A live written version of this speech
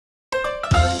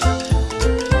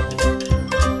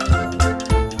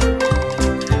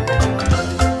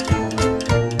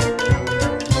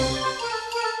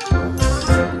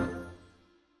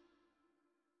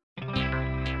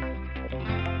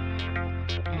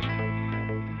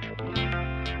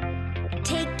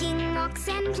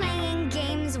books and playing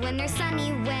games when there's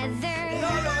sunny weather. La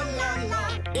la la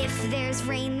la. If there's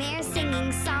rain, they're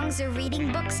singing songs or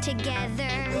reading books together.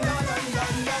 La la la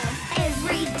la.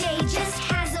 Every day just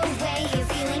has a way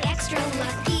of feeling extra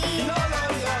lucky. La la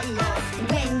la la.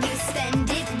 When you spend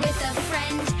it with a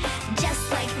friend,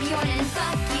 just like Bjorn and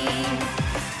Bucky.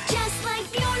 Just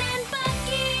like Bjorn and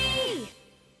Bucky.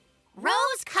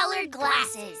 Rose-colored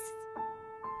glasses.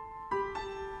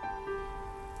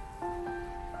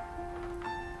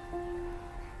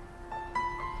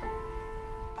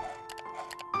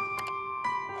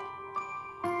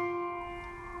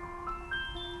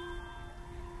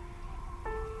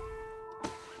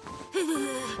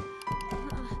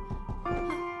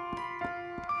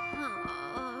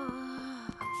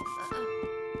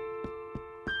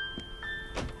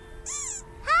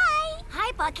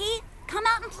 Hi, Bucky. Come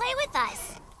out and play with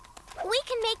us. We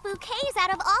can make bouquets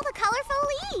out of all the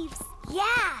colorful leaves.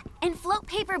 Yeah, and float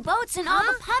paper boats in all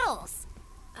the puddles.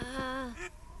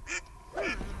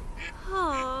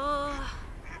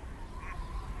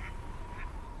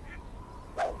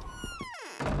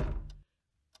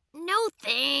 No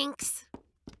thanks.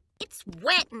 It's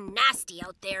wet and nasty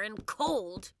out there and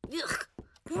cold. Ugh,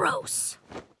 gross.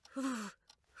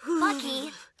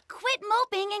 Bucky, quit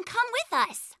moping and come with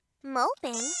us.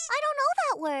 Moping? I don't know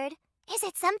that word. Is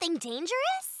it something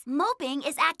dangerous? Moping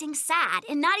is acting sad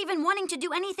and not even wanting to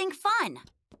do anything fun.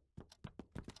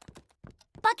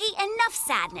 Bucky, enough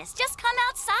sadness. Just come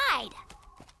outside.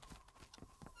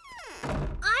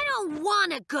 I don't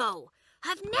want to go.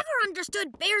 I've never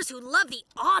understood bears who love the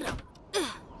autumn.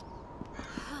 Ugh.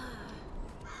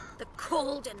 The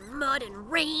cold and mud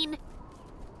and rain.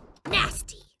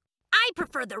 Nasty. I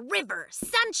prefer the river,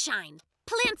 sunshine,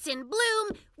 plants in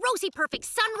bloom, rosy perfect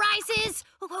sunrises.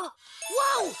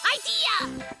 Whoa,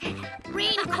 idea!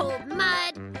 Rain, cold,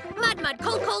 mud, mud,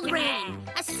 cold, cold rain.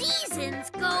 As seasons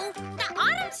go, the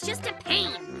autumn's just a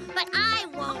pain. But I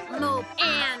won't mope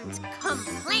and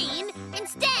complain.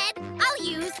 Instead, I'll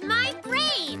use my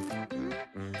brain.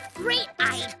 Great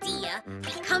idea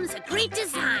becomes a great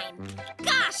design.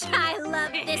 Gosh, I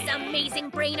love this amazing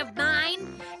brain of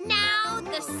mine. Now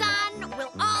the sun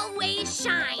will always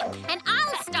shine, and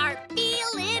I'll start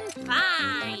feeling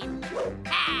fine.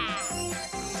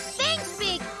 Thanks,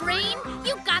 big brain.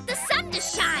 You got the sun to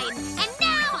shine, and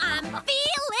now I'm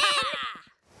feeling.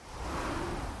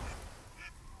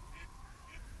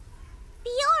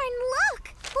 Bjorn,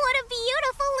 look! What a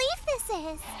beautiful leaf this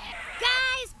is.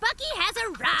 Guys, Bucky has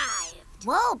arrived.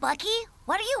 Whoa, Bucky,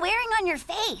 what are you wearing on your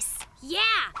face?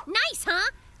 Yeah, nice, huh?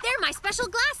 They're my special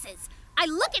glasses. I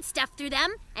look at stuff through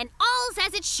them, and all's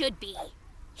as it should be.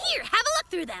 Here, have a look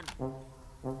through them.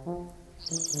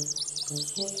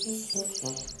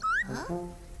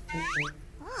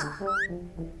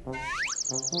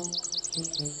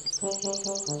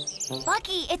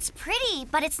 Bucky, it's pretty,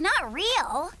 but it's not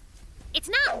real. It's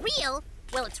not real?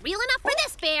 Well, it's real enough for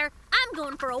this bear. I'm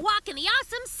going for a walk in the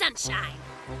awesome sunshine.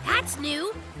 That's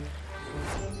new.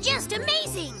 Just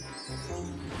amazing.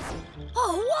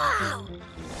 Oh, wow.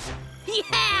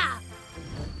 Yeah.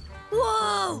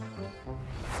 Whoa.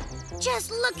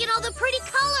 Just look at all the pretty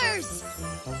colors.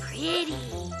 Pretty.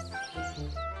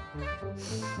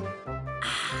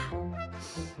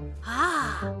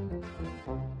 Ah.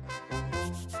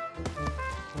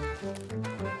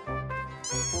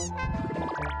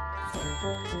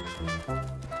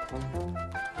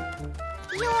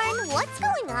 Bjorn, what's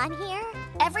going on here?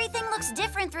 Everything looks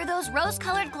different through those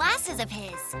rose-colored glasses of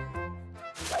his.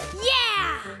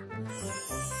 Yeah!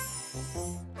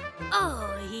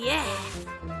 Oh, yeah.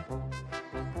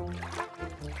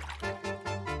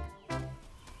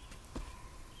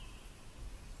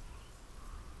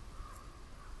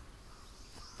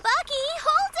 Bucky,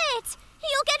 hold it!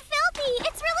 You'll get filthy.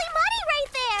 It's really muddy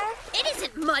right there. It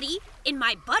isn't muddy in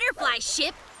my butterfly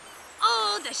ship.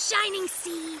 Oh, the shining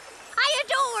sea. I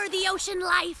adore the ocean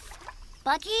life.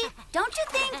 Bucky, don't you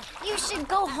think you should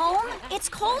go home? It's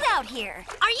cold out here.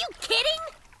 Are you kidding?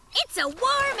 It's a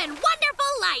warm and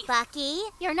wonderful life. Bucky,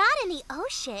 you're not in the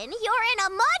ocean. You're in a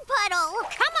mud puddle.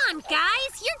 Come on,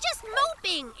 guys. You're just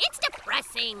moping. It's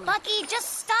depressing. Bucky,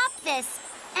 just stop this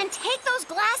and take those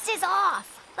glasses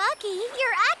off. Bucky,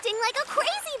 you're acting like a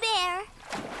crazy bear.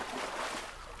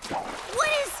 What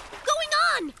is going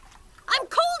on? I'm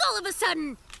cold all of a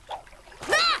sudden.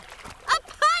 Ah! A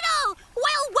puddle!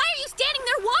 Well, why are you standing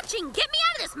there watching? Get me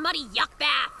out of this muddy yuck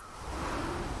bath.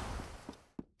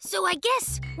 So I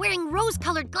guess wearing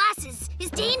rose-colored glasses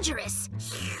is dangerous.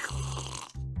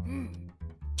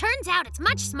 Turns out it's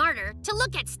much smarter to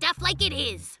look at stuff like it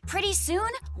is. Pretty soon,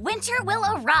 winter will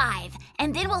arrive,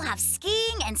 and then we'll have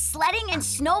skiing and sledding and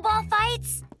snowball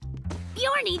fights.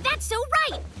 Bjorny, that's so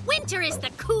right! Winter is the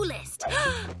coolest!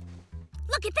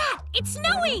 Look at that! It's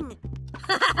snowing!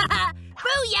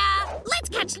 Booyah! Let's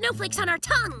catch snowflakes on our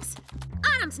tongues!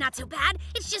 Autumn's not so bad.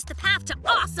 It's just the path to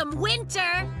awesome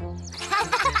winter! Ooh,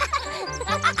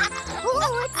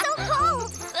 it's so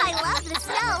cold! I love the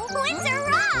snow! Winter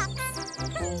rocks!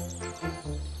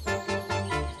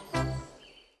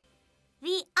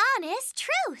 The honest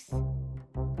truth.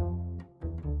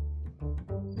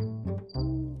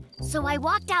 So I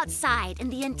walked outside, and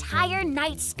the entire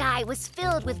night sky was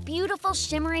filled with beautiful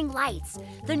shimmering lights.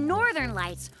 The northern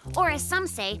lights, or as some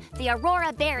say, the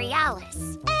aurora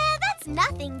borealis. That's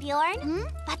nothing, Bjorn.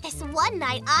 But this one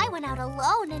night I went out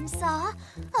alone and saw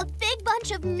a big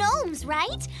bunch of gnomes,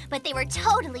 right? But they were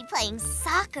totally playing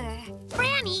soccer.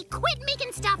 Franny, quit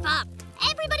making stuff up!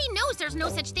 Everybody knows there's no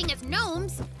such thing as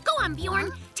gnomes. Go on,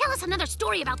 Bjorn. Tell us another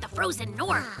story about the frozen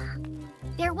north.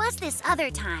 There was this other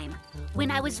time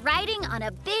when I was riding on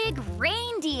a big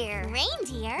reindeer.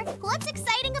 Reindeer? What's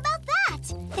exciting about that?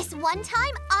 This one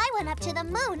time I went up to the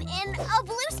moon in a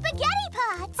blue spaghetti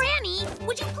pot. Franny,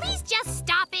 would you please just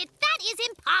stop it? That is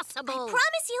impossible. I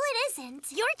promise you it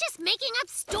isn't. You're just making up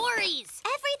stories.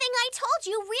 Everything I told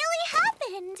you really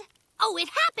happened. Oh, it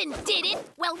happened, did it?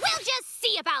 Well, we'll just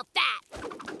see about that.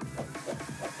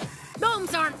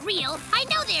 Gnomes aren't real. I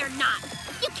know they're not.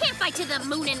 You can't fly to the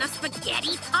moon in a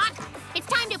spaghetti pot. It's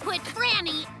time to put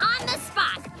Franny on the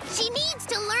spot. She needs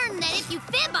to learn that if you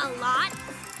fib a lot,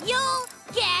 you'll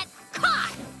get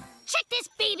caught. Check this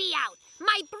baby out.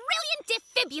 My brilliant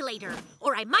defibrillator,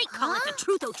 or I might call it the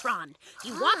Truthotron.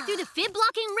 You walk through the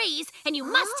fib-blocking rays, and you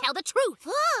must tell the truth.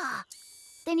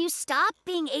 Then you stop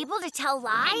being able to tell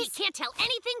lies? And you can't tell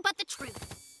anything but the truth.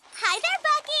 Hi there,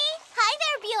 Bucky. Hi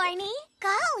there, Bjorny.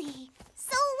 Golly.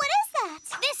 So what is that?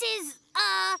 This is,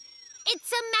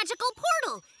 it's a magical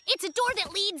portal. It's a door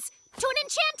that leads to an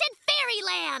enchanted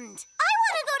fairyland. I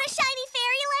want to go to shiny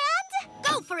fairyland.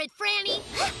 Go for it, Franny.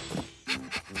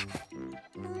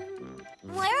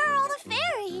 Where are all the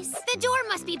fairies? The door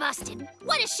must be busted.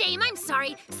 What a shame, I'm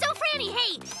sorry. So, Franny,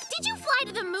 hey, did you fly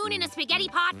to the moon in a spaghetti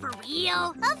pot for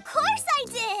real? Of course I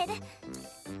did.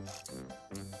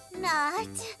 Not.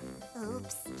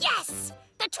 Oops. Yes!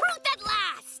 The truth at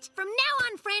last! From now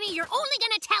on, Franny, you're only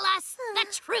gonna tell us the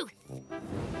truth.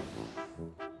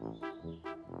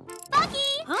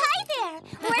 Bucky, hi there.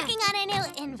 Working on a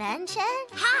new invention?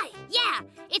 Hi, yeah,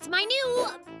 it's my new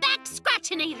back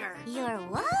scratchinator. Your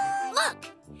what? Look,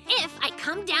 if I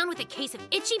come down with a case of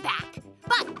itchy back,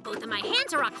 but both of my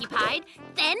hands are occupied,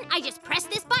 then I just press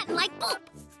this button like boop.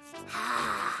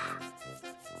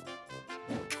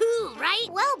 Cool, right?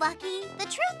 Well, Bucky, the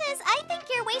truth is I think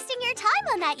you're wasting your time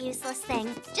on that useless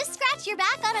thing. Just scratch your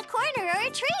back on a corner or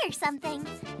a tree or something.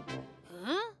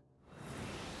 Huh?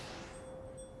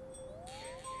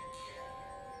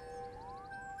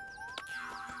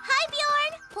 Hi,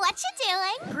 Bjorn. What you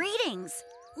doing? Greetings.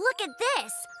 Look at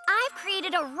this. I've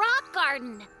created a rock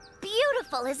garden.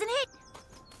 Beautiful, isn't it?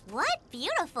 What?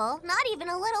 Beautiful? Not even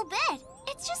a little bit.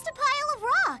 It's just a pile of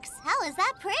rocks. How is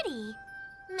that pretty?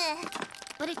 Meh.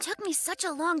 But it took me such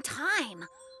a long time.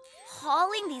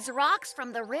 Hauling these rocks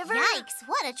from the river? Yikes,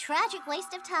 what a tragic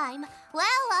waste of time.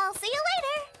 Well, I'll see you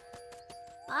later.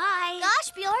 Bye.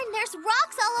 Gosh, Bjorn, there's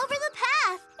rocks all over the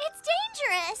path. It's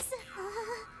dangerous.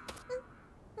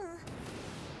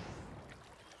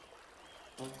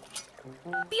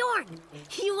 Bjorn,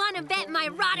 you want to bet my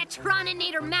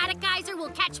Rotatroninator Maticizer will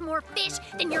catch more fish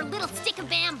than your little stick of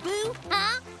bamboo,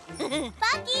 huh?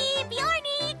 Bucky,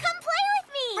 Bjorny, come play with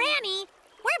me. Franny,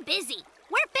 we're busy.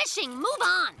 We're fishing. Move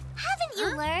on. Haven't you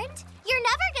learned? You're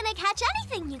never gonna catch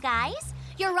anything, you guys.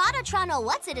 Your Rotatron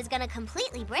what's-it is gonna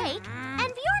completely break, and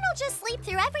Bjorn will just sleep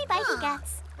through every bite he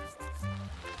gets.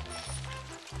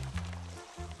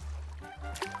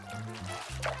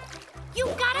 You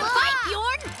got a bite,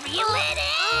 Bjorn. Reel it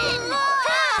in.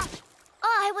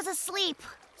 I was asleep.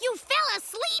 You fell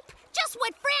asleep? Just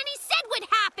what Franny said would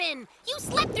happen. You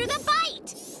slept through the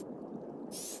bite.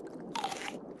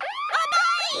 Oh,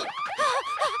 my!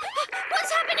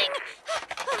 What's happening?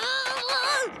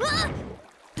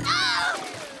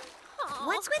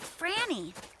 What's with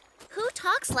Franny? Who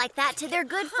talks like that to their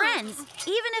good friends,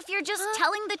 even if you're just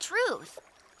telling the truth?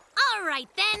 All right,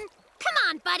 then. Come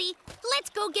on, buddy. Let's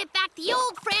go get back the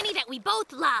old Franny that we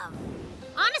both love.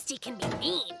 Honesty can be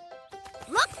mean.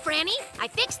 Look, Franny, I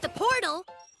fixed the portal.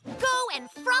 Go and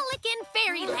frolic in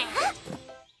fairyland.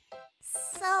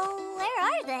 So, where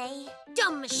are they?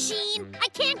 Dumb machine. I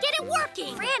can't get it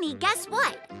working. Franny, guess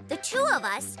what? The two of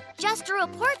us just drew a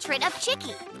portrait of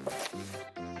Chicky.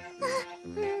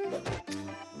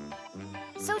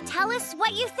 So tell us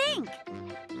what you think.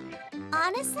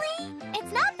 Honestly,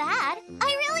 It's not bad.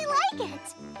 I really like it.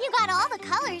 You got all the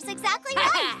colors exactly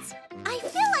right. I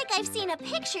feel like I've seen a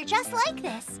picture just like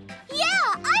this. Yeah,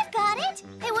 I've got it.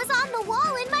 It was on the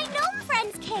wall in my gnome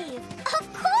friend's cave.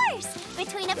 Of course!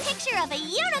 Between a picture of a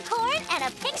unicorn and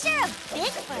a picture of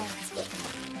Bigfoot.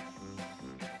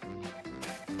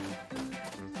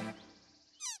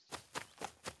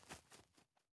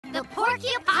 The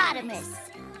Porcupotamus.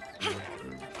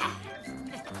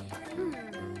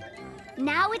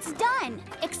 Now it's done,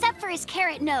 except for his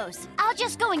carrot nose. I'll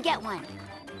just go and get one.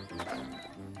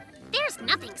 There's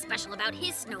nothing special about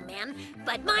his snowman,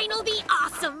 but mine'll be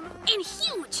awesome and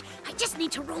huge. I just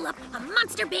need to roll up a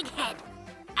monster big head.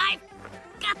 I've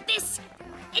got this.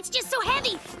 It's just so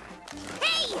heavy.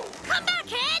 Hey, come back,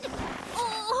 head.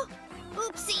 Oh,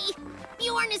 oopsie.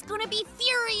 Bjorn is gonna be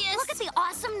furious. Look at the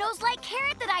awesome nose-like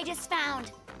carrot that I just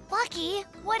found. Bucky,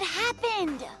 what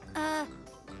happened?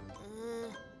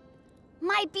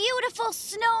 My beautiful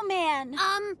snowman.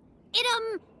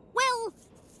 Well,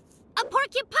 a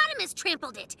porcupotamus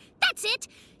trampled it. That's it.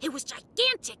 It was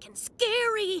gigantic and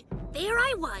scary. There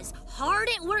I was, hard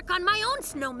at work on my own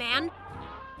snowman.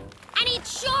 And he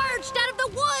charged out of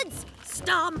the woods.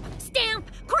 Stomp,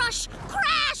 stamp, crush,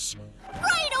 crash!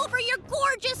 Right over your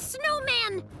gorgeous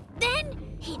snowman.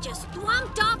 Then he just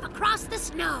thwomped off across the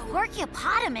snow.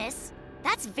 Porcupotamus?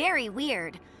 That's very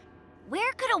weird.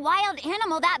 Where could a wild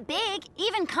animal that big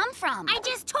even come from? I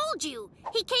just told you.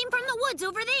 He came from the woods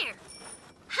over there.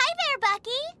 Hi there,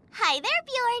 Bucky. Hi there,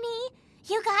 Bjorny.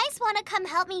 You guys want to come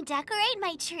help me decorate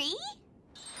my tree?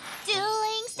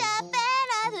 Doing stuff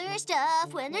and other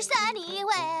stuff when there's sunny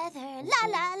weather. La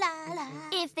la la la.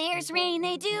 If there's rain,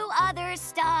 they do other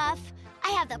stuff. I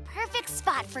have the perfect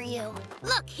spot for you.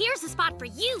 Look, here's a spot for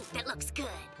you that looks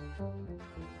good.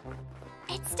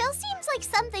 It still seems like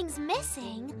something's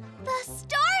missing. The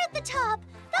star at the top.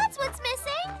 That's what's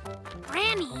missing.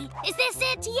 Franny, is this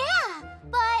it? Yeah,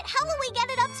 but how will we get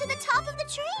it up to the top of the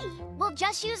tree? We'll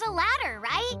just use a ladder,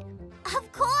 right? Of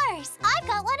course. I've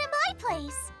got one in my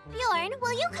place. Bjorn,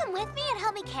 will you come with me and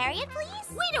help me carry it, please?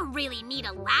 We don't really need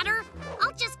a ladder.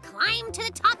 I'll just climb to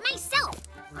the top myself.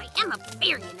 I am a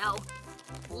bear, you know.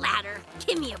 Ladder,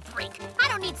 give me a break. I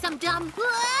don't need some dumb...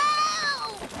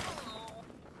 Whoa!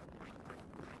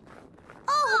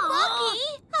 Oh, Bucky!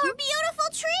 Our beautiful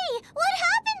tree! What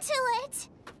happened to it?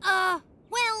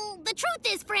 Well, the truth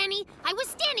is, Franny, I was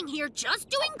standing here just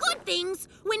doing good things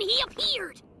when he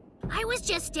appeared. I was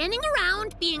just standing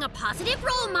around being a positive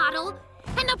role model,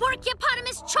 and the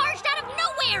porcupotamus charged out of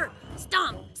nowhere!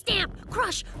 Stomp, stamp,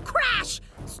 crush, crash!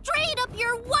 Straight up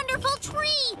your wonderful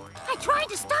tree! I tried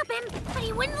to stop him, but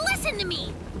he wouldn't listen to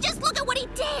me. Just look at what he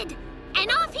did! And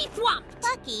off he thwomped.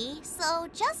 Bucky, so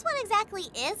just what exactly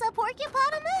is a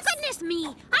porcupotamus? Goodness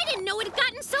me, I didn't know it had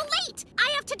gotten so late. I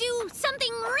have to do something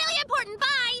really important,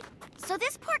 bye. So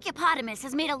this porcupotamus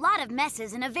has made a lot of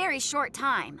messes in a very short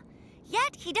time.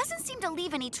 Yet, he doesn't seem to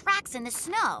leave any tracks in the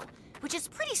snow, which is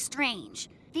pretty strange.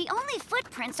 The only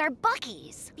footprints are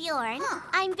Bucky's. Bjorn,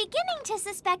 I'm beginning to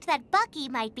suspect that Bucky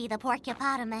might be the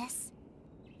porcupotamus.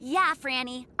 Yeah,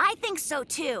 Franny, I think so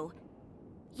too.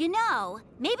 You know,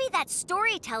 maybe that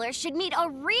storyteller should meet a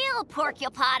real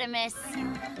porcupotamus.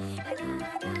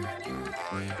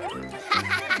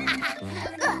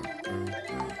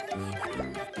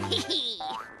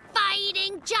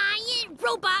 Fighting giant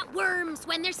robot worms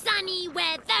when there's sunny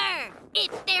weather.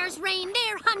 If there's rain,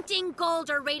 they're hunting gold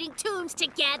or raiding tombs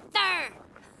together.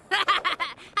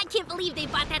 I can't believe they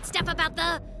bought that stuff about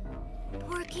the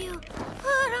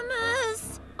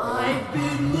porcupotamus. I've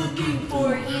been looking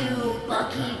for you,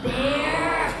 Bucky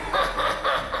Bear.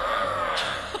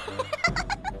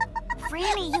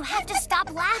 Franny, you have to stop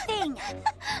laughing.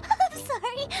 I'm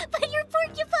sorry, but your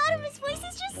porcupotamus voice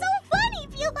is just so funny,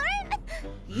 Bjorn.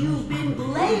 You've been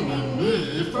blaming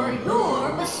me for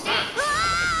your mistakes.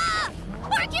 Ah!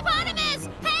 Porcupotamus!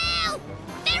 Help!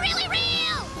 They're really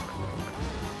real!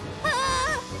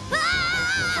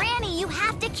 Franny, you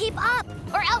have to keep up,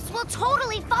 or else we'll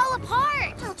totally fall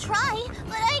apart. I'll try,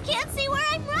 but I can't see where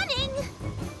I'm running.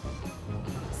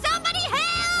 Somebody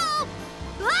help!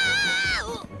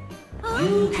 Ah!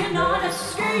 You cannot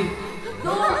escape.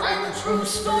 Your untrue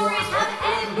stories have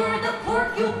angered the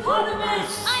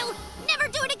porcupotamus. I'll never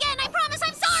do it again. I promise.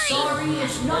 I'm sorry. Sorry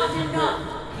is not enough.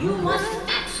 You must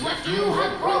fix what you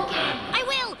have broken. I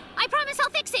will. I promise I'll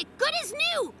fix it. Good as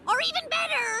new, or even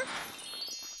better.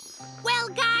 Well,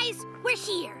 guys, we're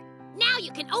here. Now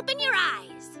you can open your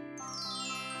eyes.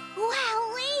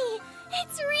 Wowee!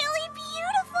 It's really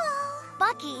beautiful.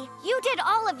 Bucky, you did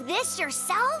all of this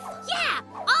yourself? Yeah,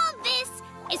 all this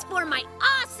is for my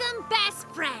awesome best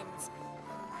friends.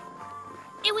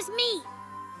 It was me.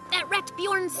 that wrecked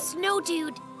Bjorn's snow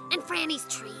dude and Franny's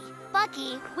tree.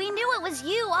 Bucky, we knew it was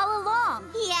you all along.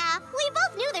 Yeah, we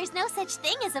both knew there's no such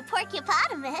thing as a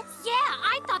porcupotamus. Yeah,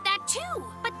 I thought that too.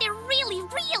 But they're really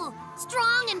real.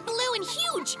 Strong and blue and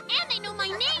huge. And they know my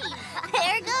name.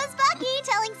 There goes Bucky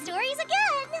telling stories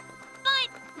again.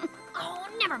 But, oh,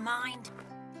 never mind.